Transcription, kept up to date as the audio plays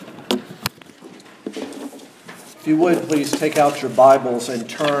If you would, please take out your Bibles and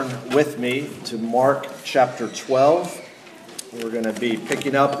turn with me to Mark chapter 12. We're going to be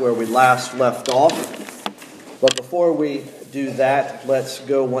picking up where we last left off. But before we do that, let's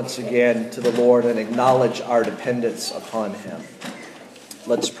go once again to the Lord and acknowledge our dependence upon Him.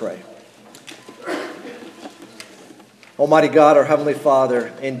 Let's pray. Almighty God, our Heavenly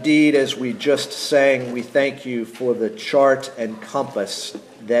Father, indeed, as we just sang, we thank you for the chart and compass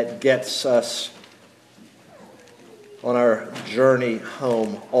that gets us on our journey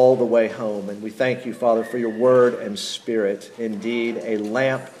home, all the way home. And we thank you, Father, for your word and spirit. Indeed, a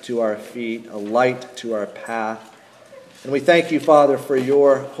lamp to our feet, a light to our path. And we thank you, Father, for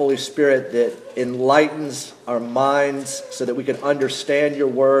your Holy Spirit that enlightens our minds so that we can understand your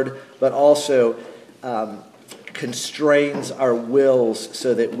word, but also constrains our wills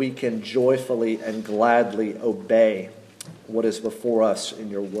so that we can joyfully and gladly obey what is before us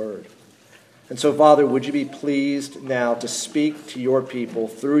in your word. And so, Father, would you be pleased now to speak to your people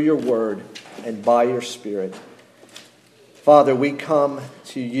through your word and by your Spirit. Father, we come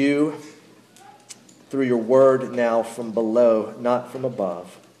to you through your word now from below, not from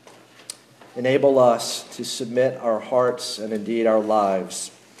above. Enable us to submit our hearts and indeed our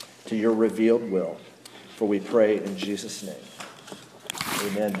lives to your revealed will. For we pray in Jesus' name.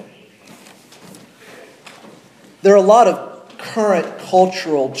 Amen. There are a lot of current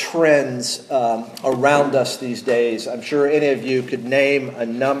cultural trends around us these days. I'm sure any of you could name a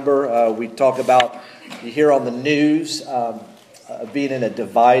number. We talk about, you hear on the news, being in a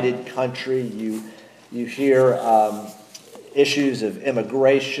divided country. You hear issues of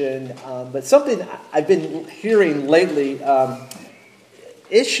immigration. But something I've been hearing lately,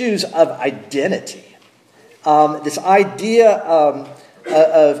 issues of identity. This idea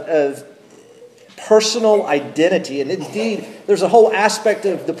of personal identity. And indeed, there's a whole aspect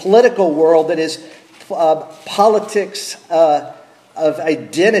of the political world that is politics of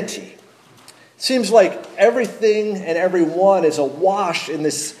identity. It seems like everything and everyone is awash in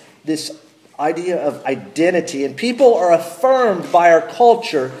this idea of identity. And people are affirmed by our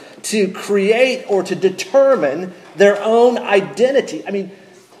culture to create or to determine their own identity. I mean,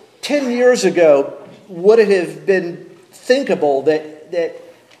 10 years ago, would it have been thinkable that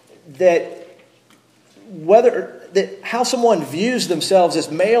how someone views themselves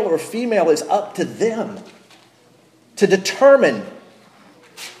as male or female is up to them to determine?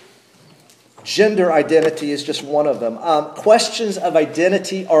 Gender identity is just one of them. Questions of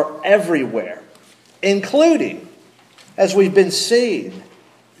identity are everywhere, including, as we've been seeing,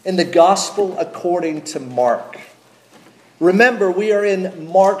 in the Gospel according to Mark. Remember, we are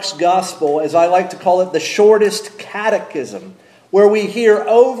in Mark's Gospel, as I like to call it, the shortest catechism, where we hear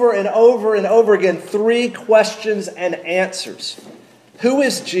over and over and over again 3 questions and answers. Who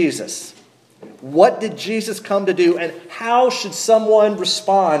is Jesus? What did Jesus come to do? And how should someone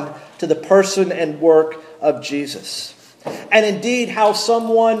respond to the person and work of Jesus? And indeed, how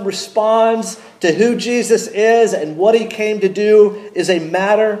someone responds to who Jesus is and what he came to do is a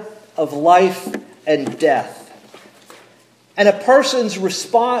matter of life and death. And a person's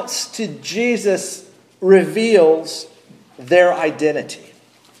response to Jesus reveals their identity,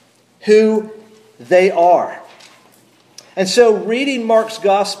 who they are. And so reading Mark's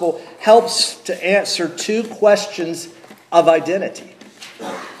Gospel helps to answer 2 questions of identity.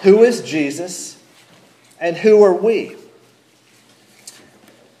 Who is Jesus and who are we?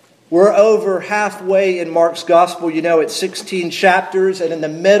 We're over halfway in Mark's Gospel. You know, it's 16 chapters, and in the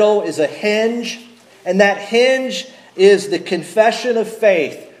middle is a hinge. And that hinge is the confession of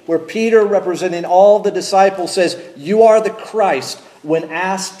faith, where Peter, representing all the disciples, says, "You are the Christ," when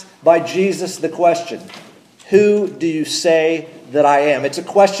asked by Jesus the question, "Who do you say that I am?" It's a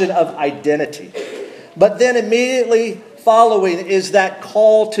question of identity. But then immediately following is that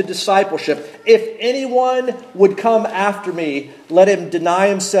call to discipleship. If anyone would come after me, let him deny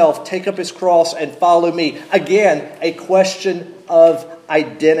himself, take up his cross, and follow me. Again, a question of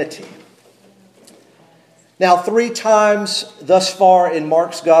identity. Now, 3 times thus far in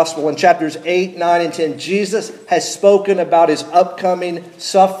Mark's Gospel, in chapters 8, 9, and 10, Jesus has spoken about his upcoming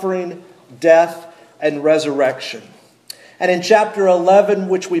suffering, death, and resurrection. And in chapter 11,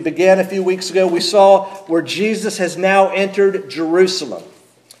 which we began a few weeks ago, we saw where Jesus has now entered Jerusalem.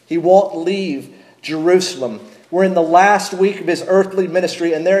 He won't leave Jerusalem. We're in the last week of his earthly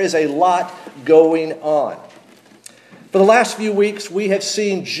ministry, and there is a lot going on. For the last few weeks, we have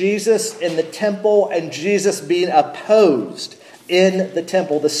seen Jesus in the temple and Jesus being opposed in the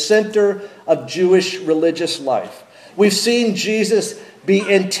temple, the center of Jewish religious life. We've seen Jesus be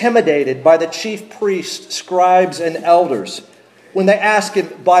intimidated by the chief priests, scribes, and elders when they ask him,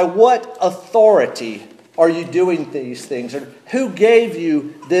 "By what authority are you doing these things? Or who gave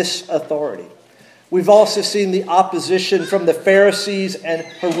you this authority? We've also seen the opposition from the Pharisees and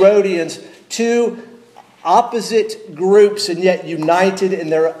Herodians, two opposite groups and yet united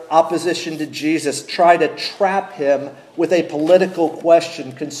in their opposition to Jesus, try to trap him with a political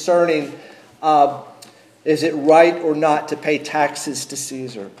question concerning is it right or not to pay taxes to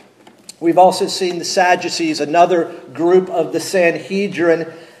Caesar. We've also seen the Sadducees, another group of the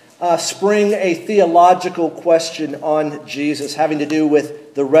Sanhedrin, spring a theological question on Jesus having to do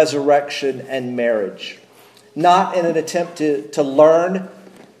with the resurrection and marriage. Not in an attempt to learn,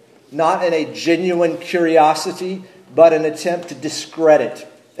 not in a genuine curiosity, but an attempt to discredit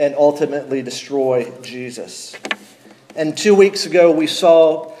and ultimately destroy Jesus. And 2 weeks ago we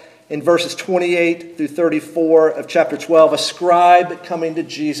saw in verses 28 through 34 of chapter 12, a scribe coming to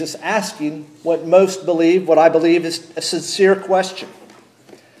Jesus asking what most believe, what I believe is a sincere question.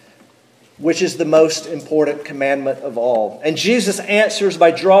 Which is the most important commandment of all? And Jesus answers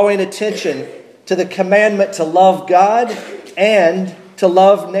by drawing attention to the commandment to love God and to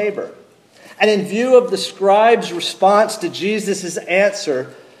love neighbor. And in view of the scribe's response to Jesus'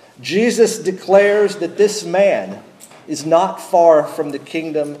 answer, Jesus declares that this man is not far from the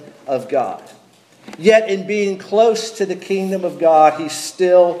kingdom of God. Yet in being close to the kingdom of God, he's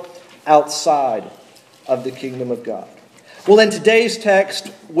still outside of the kingdom of God. Well, in today's text,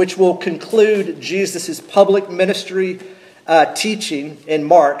 which will conclude Jesus' public ministry teaching in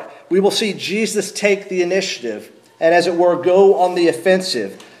Mark, we will see Jesus take the initiative and, as it were, go on the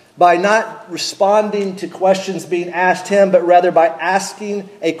offensive by not responding to questions being asked him, but rather by asking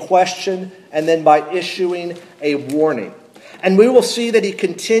a question and then by issuing a warning. And we will see that he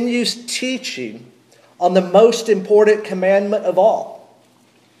continues teaching on the most important commandment of all,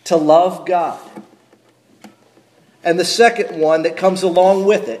 to love God. And the second one that comes along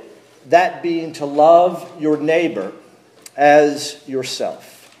with it, that being to love your neighbor as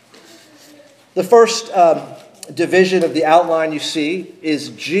yourself. The first division of the outline you see is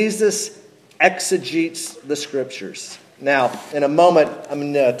Jesus exegetes the Scriptures. Now, in a moment, I'm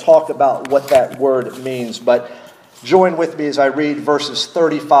going to talk about what that word means, but join with me as I read verses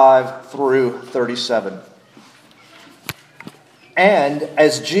 35 through 37. And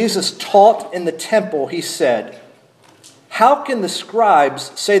as Jesus taught in the temple, he said, "How can the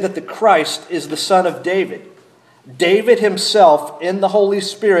scribes say that the Christ is the son of David? David himself in the Holy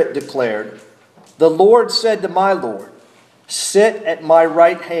Spirit declared, 'The Lord said to my Lord, sit at my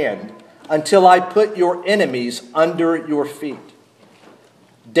right hand until I put your enemies under your feet.'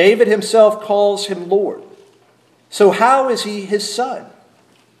 David himself calls him Lord. So how is he his son?"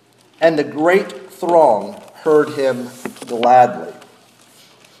 And the great throng heard him gladly.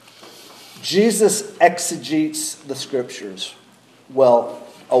 Jesus exegetes the Scriptures. Well,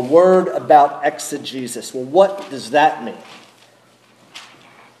 a word about exegesis. Well, what does that mean?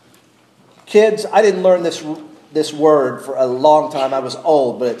 Kids, I didn't learn this word for a long time. I was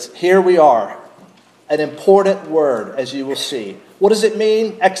old, but here we are. An important word, as you will see. What does it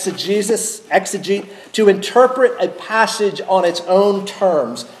mean? Exegesis, exegete, to interpret a passage on its own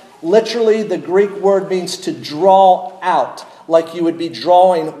terms. Literally, the Greek word means to draw out, like you would be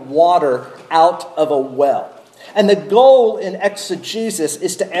drawing water out of a well. And the goal in exegesis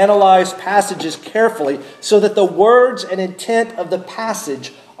is to analyze passages carefully so that the words and intent of the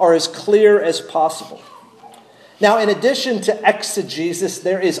passage are as clear as possible. Now, in addition to exegesis,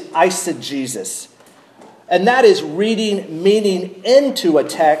 there is eisegesis. And that is reading meaning into a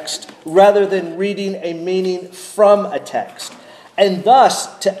text rather than reading a meaning from a text. And thus,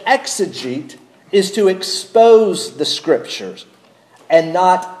 to exegete is to expose the Scriptures and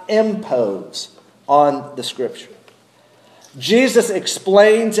not impose on the Scripture. Jesus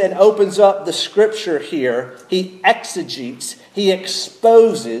explains and opens up the Scripture here. He exegetes, he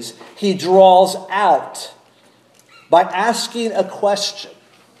exposes, he draws out by asking a question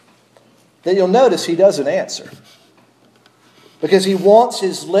that you'll notice he doesn't answer. Because he wants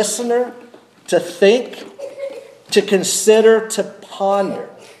his listener to think, to consider, to ponder.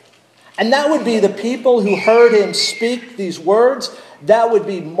 And that would be the people who heard him speak these words. That would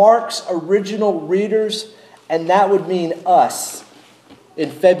be Mark's original readers. And that would mean us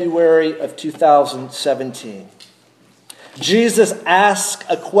in February of 2017. Jesus asks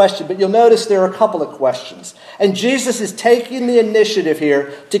a question, but you'll notice there are a couple of questions. And Jesus is taking the initiative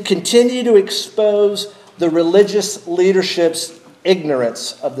here to continue to expose the religious leadership's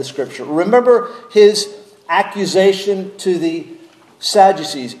ignorance of the Scripture. Remember his accusation to the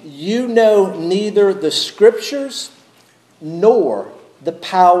Sadducees. You know neither the Scriptures nor the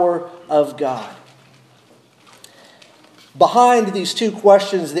power of God. Behind these two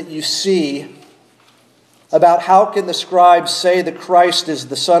questions that you see about how can the scribes say the Christ is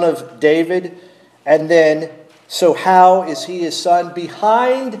the son of David, and then, so how is he his son?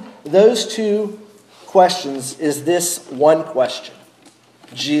 Behind those two questions is this one question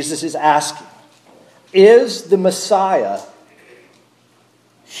Jesus is asking. Is the Messiah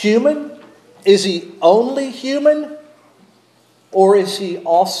human? Is he only human? Or is he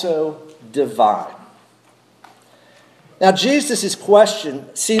also divine? Now, Jesus'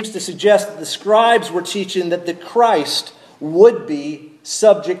 question seems to suggest that the scribes were teaching that the Christ would be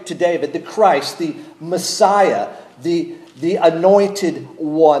subject to David. The Christ, the Messiah, the anointed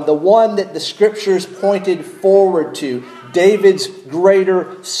one, the one that the scriptures pointed forward to, David's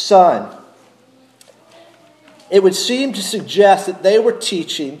greater son. It would seem to suggest that they were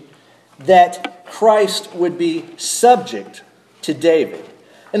teaching that Christ would be subject to David.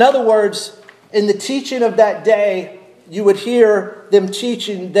 In other words, in the teaching of that day, you would hear them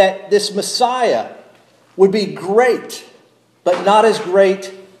teaching that this Messiah would be great, but not as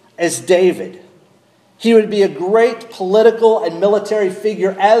great as David. He would be a great political and military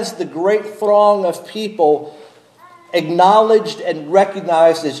figure as the great throng of people acknowledged and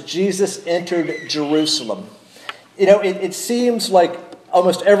recognized as Jesus entered Jerusalem. You know, it seems like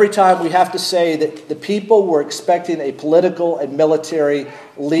almost every time we have to say that the people were expecting a political and military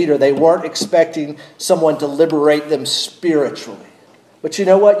leader. They weren't expecting someone to liberate them spiritually. But you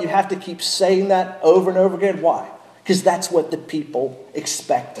know what? You have to keep saying that over and over again. Why? Because that's what the people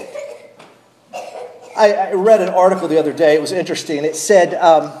expected. I read an article the other day. It was interesting. It said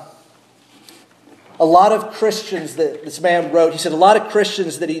a lot of Christians that this man wrote, he said a lot of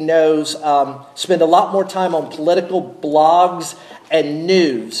Christians that he knows spend a lot more time on political blogs and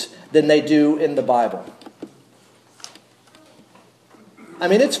news than they do in the Bible. I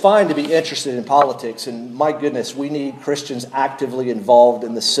mean, it's fine to be interested in politics, and my goodness, we need Christians actively involved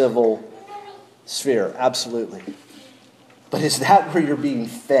in the civil sphere, absolutely. But is that where you're being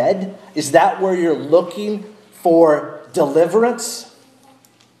fed? Is that where you're looking for deliverance?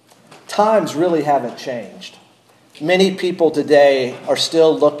 Times really haven't changed. Many people today are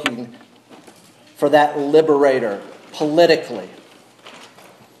still looking for that liberator politically.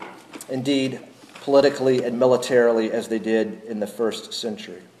 Indeed, politically and militarily as they did in the first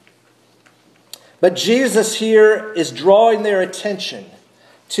century. But Jesus here is drawing their attention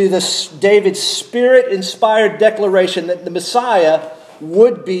to this David's Spirit-inspired declaration that the Messiah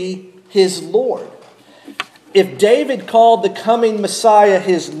would be his Lord. If David called the coming Messiah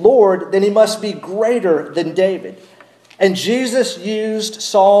his Lord, then he must be greater than David. And Jesus used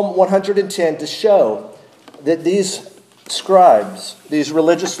Psalm 110 to show that these scribes, these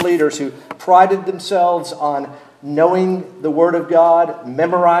religious leaders who prided themselves on knowing the Word of God,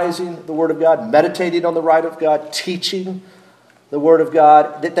 memorizing the Word of God, meditating on the Word of God, teaching the Word of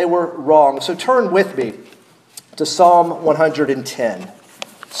God, that they were wrong. So turn with me to Psalm 110.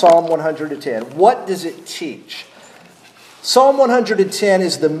 Psalm 110. What does it teach? Psalm 110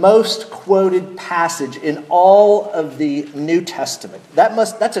 is the most quoted passage in all of the New Testament.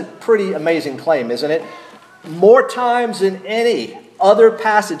 That's a pretty amazing claim, isn't it? More times than any other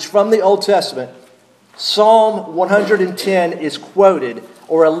passage from the Old Testament, Psalm 110 is quoted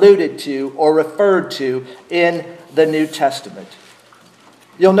or alluded to or referred to in the New Testament.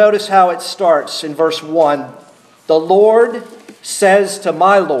 You'll notice how it starts in verse 1. The Lord says to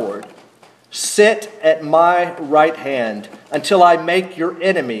my Lord, sit at my right hand until I make your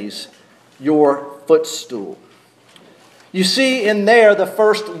enemies your footstool. You see in there, the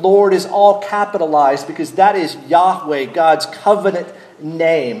first Lord is all capitalized because that is Yahweh, God's covenant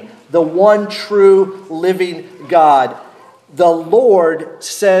name, the one true living God. The Lord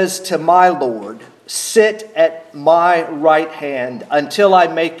says to my Lord, sit at my right hand until I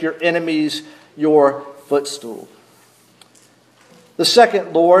make your enemies your footstool. The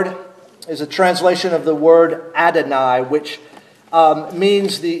second Lord is a translation of the word Adonai, which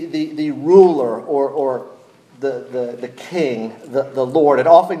means the ruler or the king, the Lord. And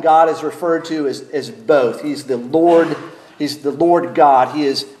often God is referred to as both. He's the Lord God. He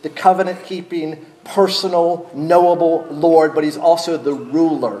is the covenant-keeping, personal, knowable Lord, but he's also the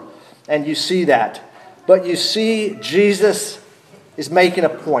ruler. And you see that. But you see, Jesus is making a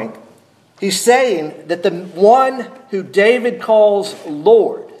point. He's saying that the one who David calls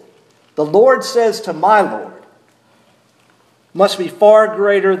Lord, the Lord says to my Lord, must be far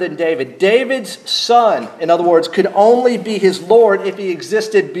greater than David. David's son, in other words, could only be his Lord if he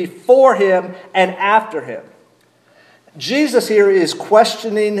existed before him and after him. Jesus here is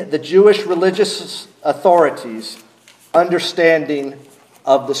questioning the Jewish religious authorities' understanding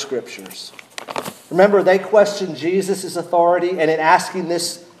of the Scriptures. Remember, they questioned Jesus' authority, and in asking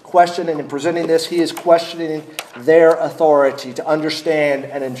this questioning and presenting this, he is questioning their authority to understand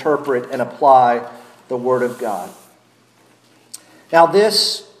and interpret and apply the Word of God. Now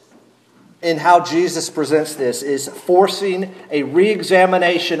this, in how Jesus presents this, is forcing a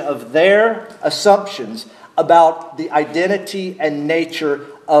re-examination of their assumptions about the identity and nature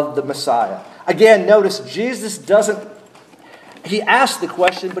of the Messiah. Again, notice Jesus he asks the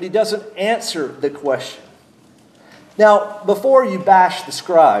question, but he doesn't answer the question. Now, before you bash the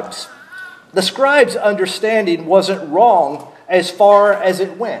scribes' understanding wasn't wrong as far as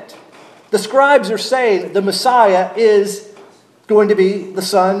it went. The scribes are saying the Messiah is going to be the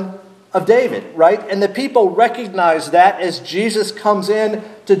son of David, right? And the people recognize that as Jesus comes in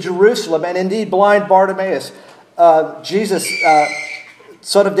to Jerusalem, and indeed blind Bartimaeus, Jesus,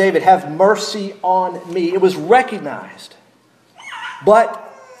 son of David, have mercy on me. It was recognized. But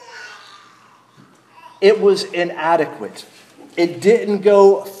it was inadequate. It didn't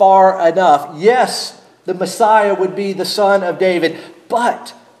go far enough. Yes, the Messiah would be the son of David,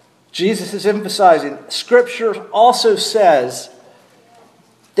 but Jesus is emphasizing, Scripture also says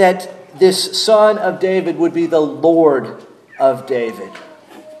that this son of David would be the Lord of David.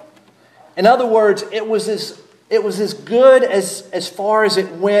 In other words, it was as good as far as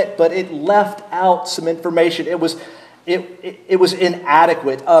it went, but it left out some information. It was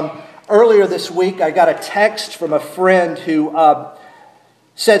inadequate. Earlier this week, I got a text from a friend who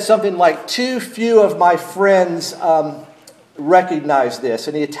said something like, "Too few of my friends recognize this,"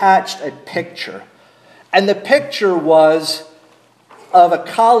 and he attached a picture. And the picture was of a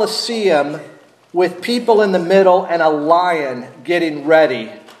Colosseum with people in the middle and a lion getting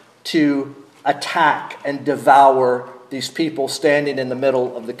ready to attack and devour these people standing in the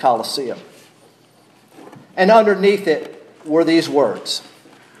middle of the Colosseum. And underneath it were these words: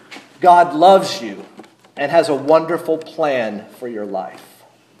 God loves you and has a wonderful plan for your life.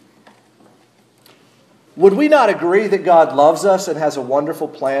 Would we not agree that God loves us and has a wonderful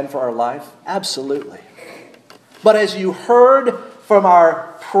plan for our life? Absolutely. But as you heard from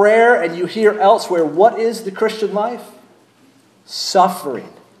our prayer and you hear elsewhere, what is the Christian life?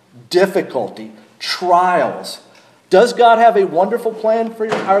 Suffering, difficulty, trials. Does God have a wonderful plan for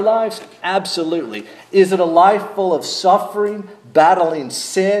our lives? Absolutely. Is it a life full of suffering, battling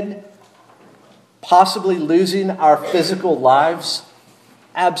sin, possibly losing our physical lives?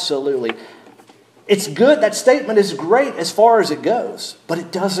 Absolutely. It's good. That statement is great as far as it goes, but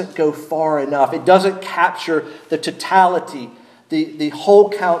it doesn't go far enough. It doesn't capture the totality, the whole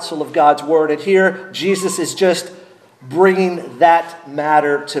counsel of God's Word. And here, Jesus is just bringing that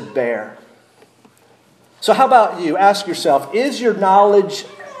matter to bear. So how about you? Ask yourself, is your knowledge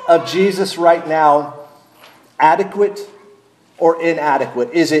of Jesus right now adequate or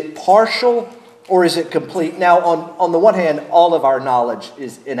inadequate? Is it partial or is it complete? Now, on the one hand, all of our knowledge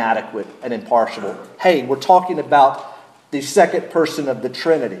is inadequate and impartial. Hey, we're talking about the second person of the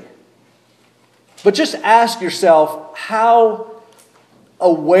Trinity. But just ask yourself, how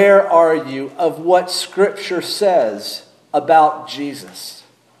aware are you of what Scripture says about Jesus,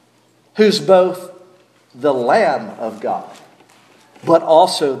 who's both the Lamb of God, but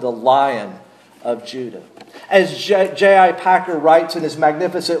also the Lion of Judah? As J.I. Packer writes in his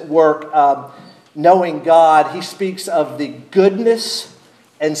magnificent work, Knowing God, he speaks of the goodness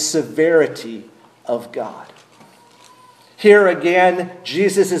and severity of God. Here again,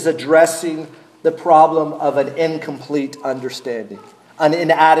 Jesus is addressing the problem of an incomplete understanding, an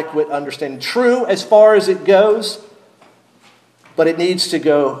inadequate understanding. True as far as it goes, but it needs to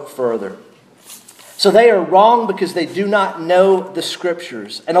go further. So they are wrong because they do not know the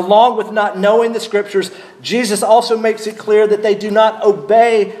Scriptures. And along with not knowing the Scriptures, Jesus also makes it clear that they do not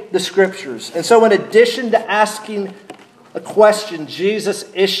obey the Scriptures. And so in addition to asking a question, Jesus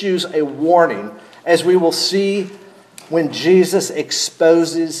issues a warning, as we will see when Jesus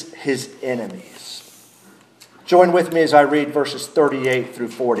exposes his enemies. Join with me as I read verses 38 through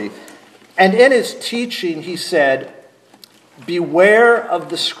 40. And in his teaching he said, "Beware of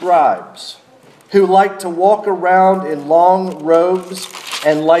the scribes, who like to walk around in long robes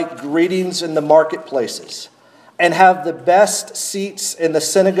and like greetings in the marketplaces, and have the best seats in the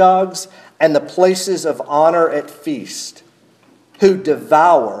synagogues and the places of honor at feast, who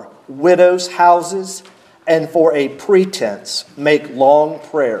devour widows' houses and for a pretense make long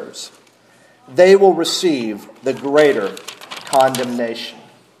prayers. They will receive the greater condemnation."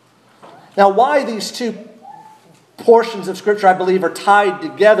 Now, why these two portions of Scripture, I believe, are tied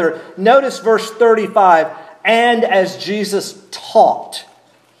together. Notice verse 35, "and as Jesus taught."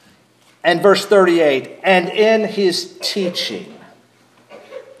 And verse 38, "and in his teaching,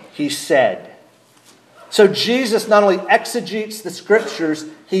 he said." So Jesus not only exegetes the Scriptures,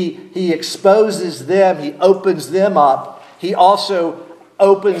 he exposes them, he opens them up, he also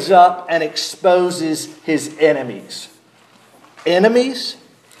opens up and exposes his enemies. Enemies?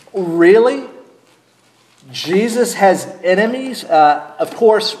 Really? Jesus has enemies? Of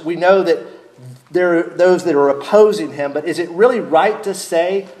course, we know that there are those that are opposing him, but is it really right to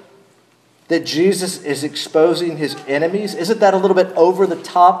say that Jesus is exposing his enemies? Isn't that a little bit over the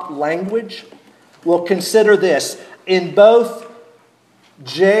top language? Well, consider this. In both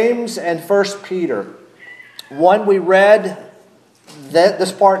James and 1 Peter, one we read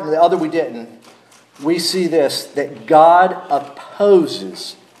this part and the other we didn't. We see this, that God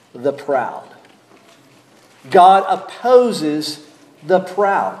opposes the proud. God opposes the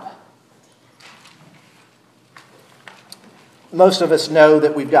proud. Most of us know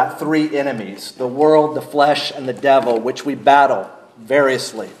that we've got three enemies: the world, the flesh, and the devil, which we battle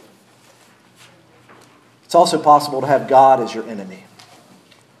variously. It's also possible to have God as your enemy.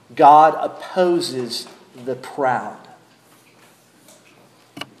 God opposes the proud.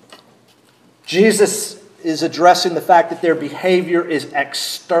 Jesus is addressing the fact that their behavior is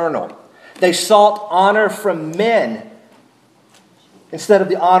external. They sought honor from men instead of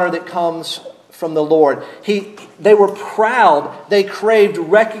the honor that comes from the Lord. They were proud. They craved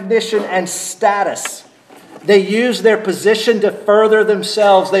recognition and status. They used their position to further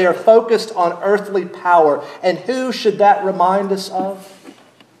themselves. They are focused on earthly power. And who should that remind us of?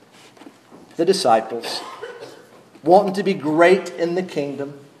 The disciples, wanting to be great in the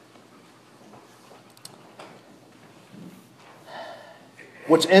kingdom.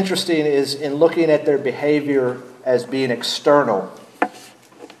 What's interesting is in looking at their behavior as being external,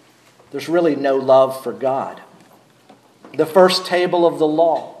 there's really no love for God. The first table of the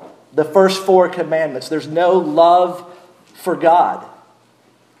law, the first 4 commandments, there's no love for God.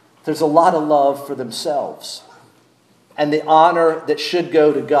 There's a lot of love for themselves and the honor that should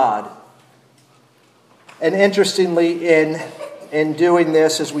go to God. And interestingly, in doing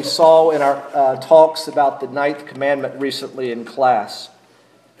this, as we saw in our talks about the 9th commandment recently in class,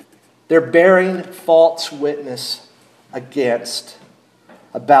 they're bearing false witness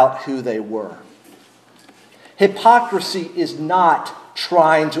about who they were. Hypocrisy is not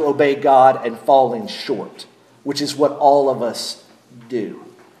trying to obey God and falling short, which is what all of us do.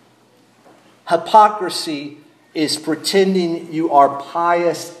 Hypocrisy is pretending you are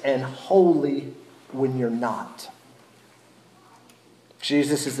pious and holy when you're not.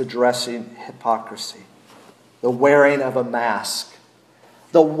 Jesus is addressing hypocrisy, the wearing of a mask,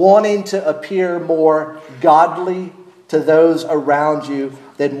 the wanting to appear more godly to those around you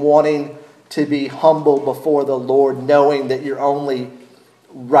than wanting to be humble before the Lord, knowing that your only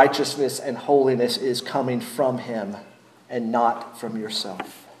righteousness and holiness is coming from Him and not from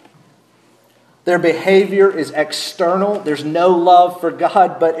yourself. Their behavior is external. There's no love for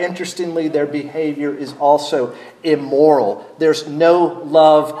God, but interestingly, their behavior is also immoral. There's no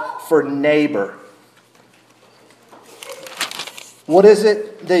love for neighbor. What is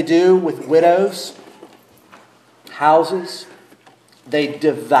it they do with widows' houses? They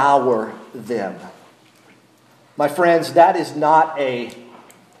devour them. My friends, that is not a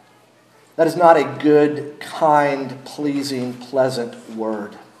good, kind, pleasing, pleasant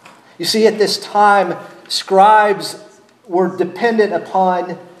word. You see, at this time, scribes were dependent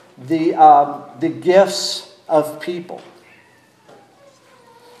upon the gifts of people.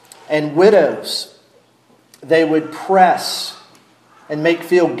 And widows, they would press and make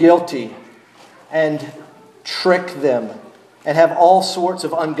feel guilty and trick them and have all sorts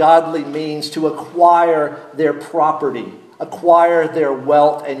of ungodly means to acquire their property, acquire their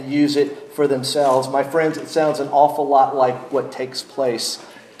wealth, and use it for themselves. My friends, it sounds an awful lot like what takes place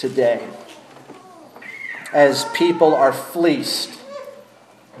today as people are fleeced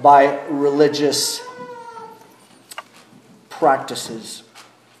by religious practices.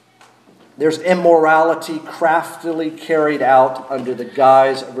 There's immorality craftily carried out under the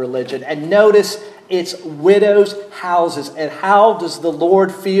guise of religion. And notice it's widows' houses. And how does the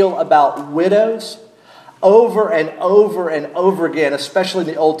Lord feel about widows? Over and over and over again, especially in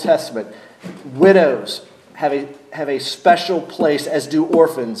the Old Testament, widows have a special place, as do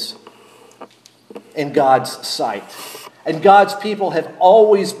orphans, in God's sight. And God's people have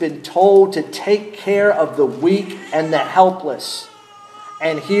always been told to take care of the weak and the helpless.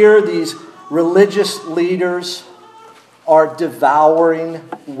 And here these religious leaders are devouring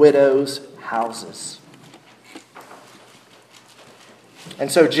widows' houses.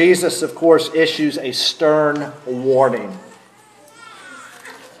 And so Jesus, of course, issues a stern warning.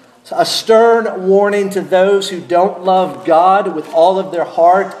 A stern warning to those who don't love God with all of their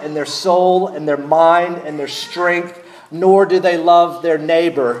heart and their soul and their mind and their strength, nor do they love their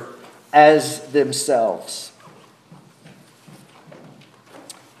neighbor as themselves.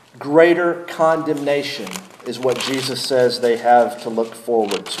 Greater condemnation is what Jesus says they have to look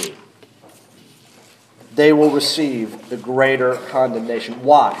forward to. They will receive the greater condemnation.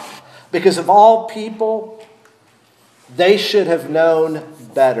 Why? Because of all people, they should have known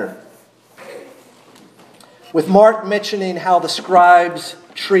better. With Mark mentioning how the scribes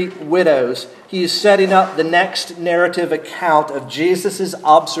treat widows, he is setting up the next narrative account of Jesus'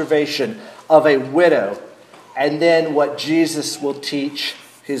 observation of a widow and then what Jesus will teach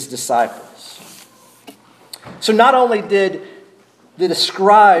his disciples. So not only did the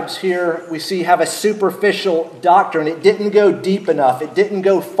scribes here, we see, have a superficial doctrine. It didn't go deep enough. It didn't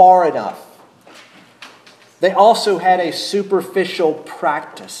go far enough. They also had a superficial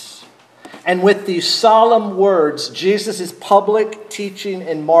practice. And with these solemn words, Jesus' public teaching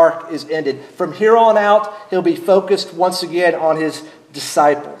in Mark is ended. From here on out, he'll be focused once again on his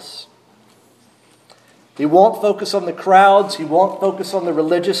disciples. He won't focus on the crowds. He won't focus on the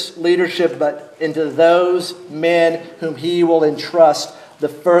religious leadership, but into those men whom he will entrust the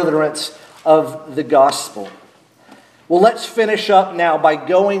furtherance of the gospel. Well, let's finish up now by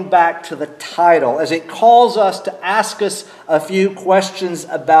going back to the title as it calls us to ask us a few questions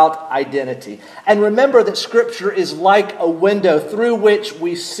about identity. And remember that Scripture is like a window through which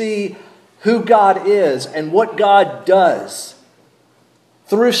we see who God is and what God does.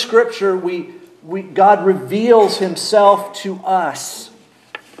 Through Scripture, God reveals himself to us.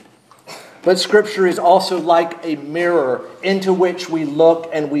 But Scripture is also like a mirror into which we look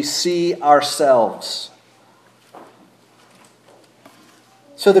and we see ourselves.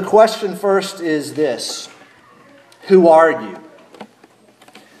 So the question first is this: who are you?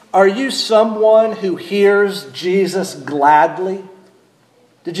 Are you someone who hears Jesus gladly?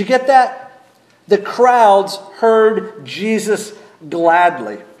 Did you get that? The crowds heard Jesus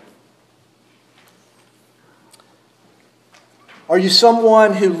gladly. Are you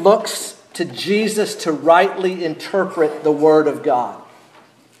someone who looks to Jesus to rightly interpret the Word of God?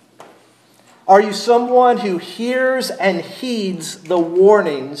 Are you someone who hears and heeds the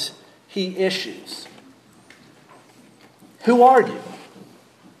warnings he issues? Who are you?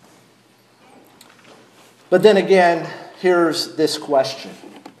 But then again, here's this question: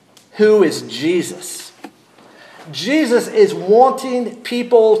 who is Jesus? Jesus is wanting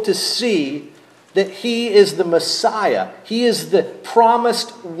people to see that he is the Messiah. He is the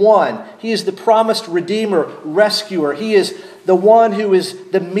promised one. He is the promised Redeemer, rescuer. He is the one who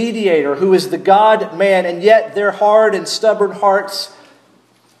is the mediator, who is the God-man, and yet their hard and stubborn hearts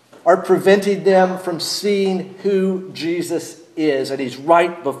are preventing them from seeing who Jesus is, and he's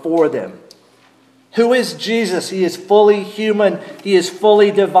right before them. Who is Jesus? He is fully human. He is fully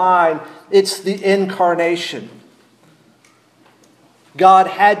divine. It's the incarnation.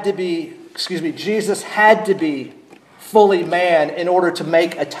 Jesus had to be fully man in order to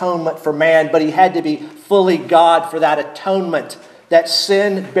make atonement for man, but he had to be fully God for that atonement, that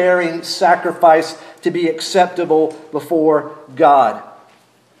sin-bearing sacrifice to be acceptable before God.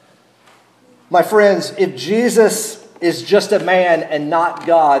 My friends, if Jesus is just a man and not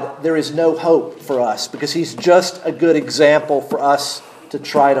God, there is no hope for us, because he's just a good example for us to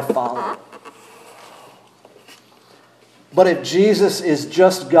try to follow. But if Jesus is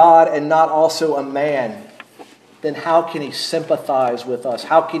just God and not also a man, then how can he sympathize with us?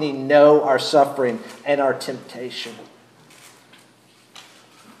 How can he know our suffering and our temptation?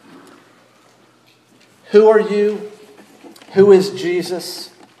 Who are you? Who is Jesus?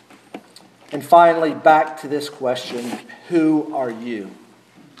 And finally, back to this question: who are you?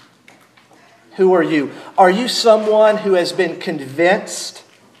 Who are you? Are you someone who has been convinced,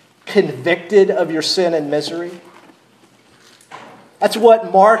 convicted of your sin and misery? That's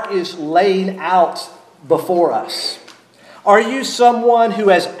what Mark is laying out before us. Are you someone who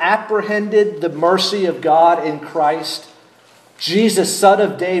has apprehended the mercy of God in Christ? Jesus, Son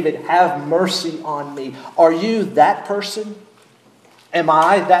of David, have mercy on me. Are you that person? Am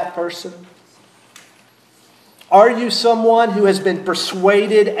I that person? Are you someone who has been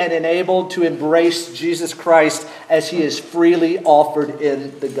persuaded and enabled to embrace Jesus Christ as he is freely offered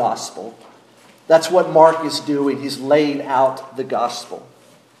in the gospel? That's what Mark is doing. He's laying out the gospel.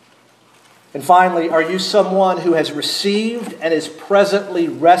 And finally, are you someone who has received and is presently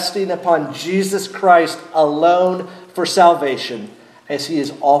resting upon Jesus Christ alone for salvation as he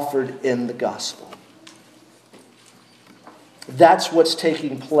is offered in the gospel? That's what's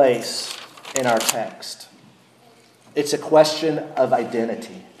taking place in our text. It's a question of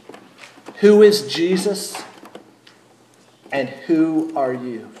identity. Who is Jesus and who are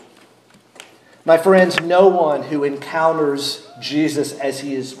you? My friends, no one who encounters Jesus as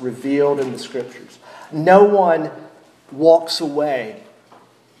he is revealed in the Scriptures, no one walks away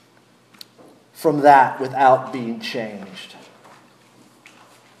from that without being changed.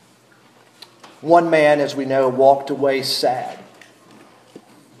 One man, as we know, walked away sad.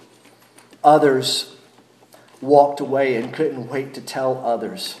 Others walked away and couldn't wait to tell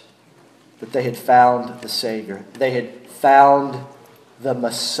others that they had found the Savior. They had found the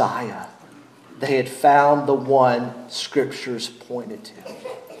Messiah. They had found the one Scriptures pointed to.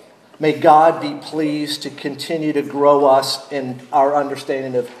 May God be pleased to continue to grow us in our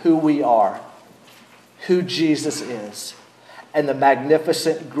understanding of who we are, who Jesus is, and the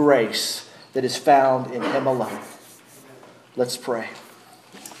magnificent grace that is found in Him alone. Let's pray.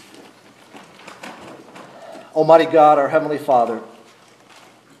 Almighty God, our Heavenly Father,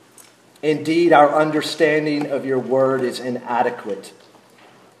 indeed our understanding of your word is inadequate.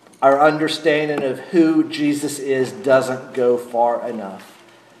 Our understanding of who Jesus is doesn't go far enough.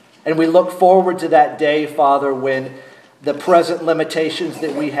 And we look forward to that day, Father, when the present limitations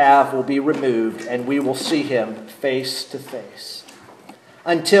that we have will be removed and we will see Him face to face.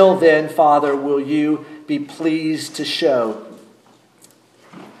 Until then, Father, will you be pleased to show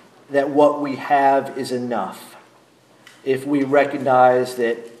that what we have is enough if we recognize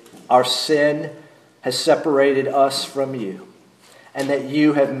that our sin has separated us from you and that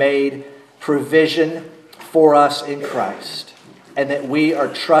you have made provision for us in Christ and that we are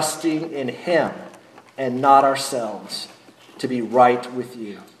trusting in Him and not ourselves to be right with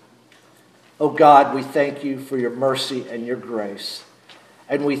you. Oh God, we thank you for your mercy and your grace.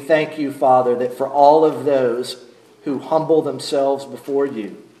 And we thank you, Father, that for all of those who humble themselves before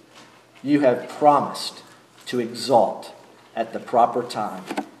you, you have promised to exalt at the proper time.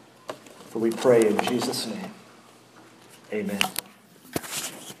 For we pray in Jesus' name. Amen.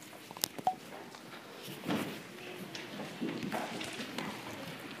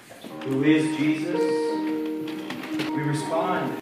 Who is Jesus? We respond